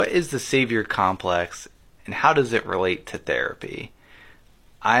What is the savior complex and how does it relate to therapy?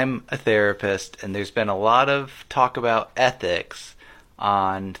 I'm a therapist and there's been a lot of talk about ethics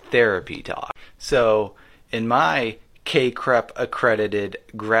on therapy talk. So in my K-CREP accredited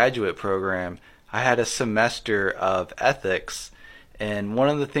graduate program, I had a semester of ethics, and one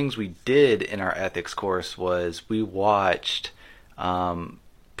of the things we did in our ethics course was we watched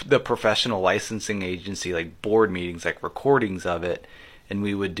the professional licensing agency, like board meetings, like recordings of it, and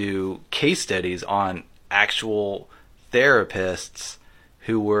we would do case studies on actual therapists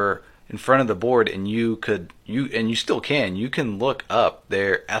who were in front of the board, and you still can look up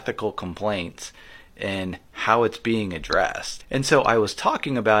their ethical complaints and how it's being addressed. And so I was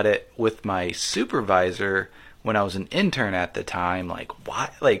talking about it with my supervisor when I was an intern at the time, like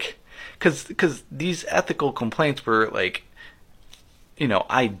why, like, because these ethical complaints were like,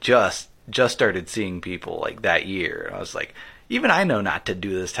 I just started seeing people like that year. I was like, even I know not to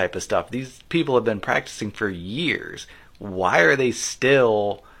do this type of stuff. These people have been practicing for years. Why are they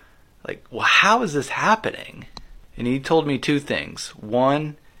still, like, well, how is this happening? And he told me two things.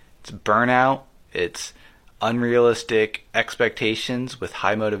 One, it's burnout. It's unrealistic expectations with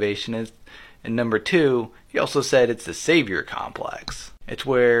high motivation. And number two, he also said it's the savior complex. It's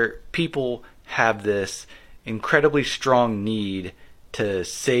where people have this incredibly strong need to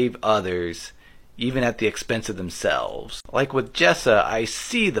save others, even at the expense of themselves. Like with Jessa, I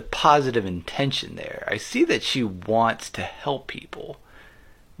see the positive intention there. I see that she wants to help people.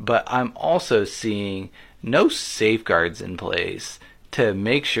 But I'm also seeing no safeguards in place to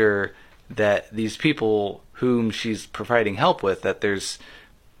make sure that these people whom she's providing help with, that there's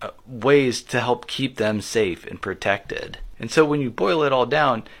ways to help keep them safe and protected. And so when you boil it all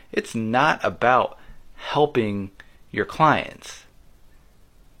down, it's not about helping your clients.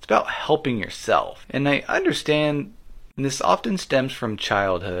 It's about helping yourself. And I understand this often stems from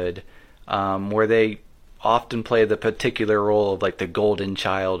childhood, where they often play the particular role of like the golden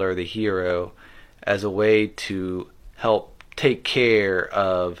child or the hero as a way to help take care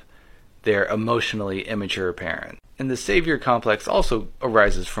of their emotionally immature parent. And the savior complex also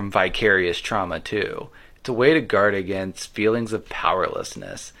arises from vicarious trauma too. It's a way to guard against feelings of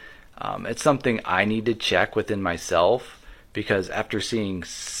powerlessness. It's something I need to check within myself, because after seeing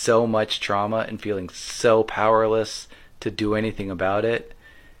so much trauma and feeling so powerless to do anything about it,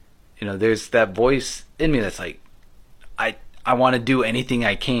 there's that voice in me that's like, I want to do anything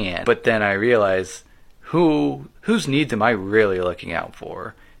I can. But then I realize, whose needs am I really looking out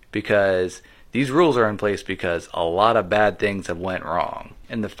for? Because these rules are in place because a lot of bad things have went wrong.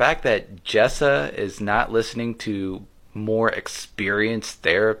 And the fact that Jessa is not listening to more experienced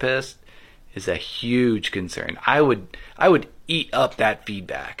therapists is a huge concern. I would eat up that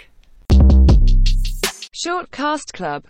feedback. Shortcast Club.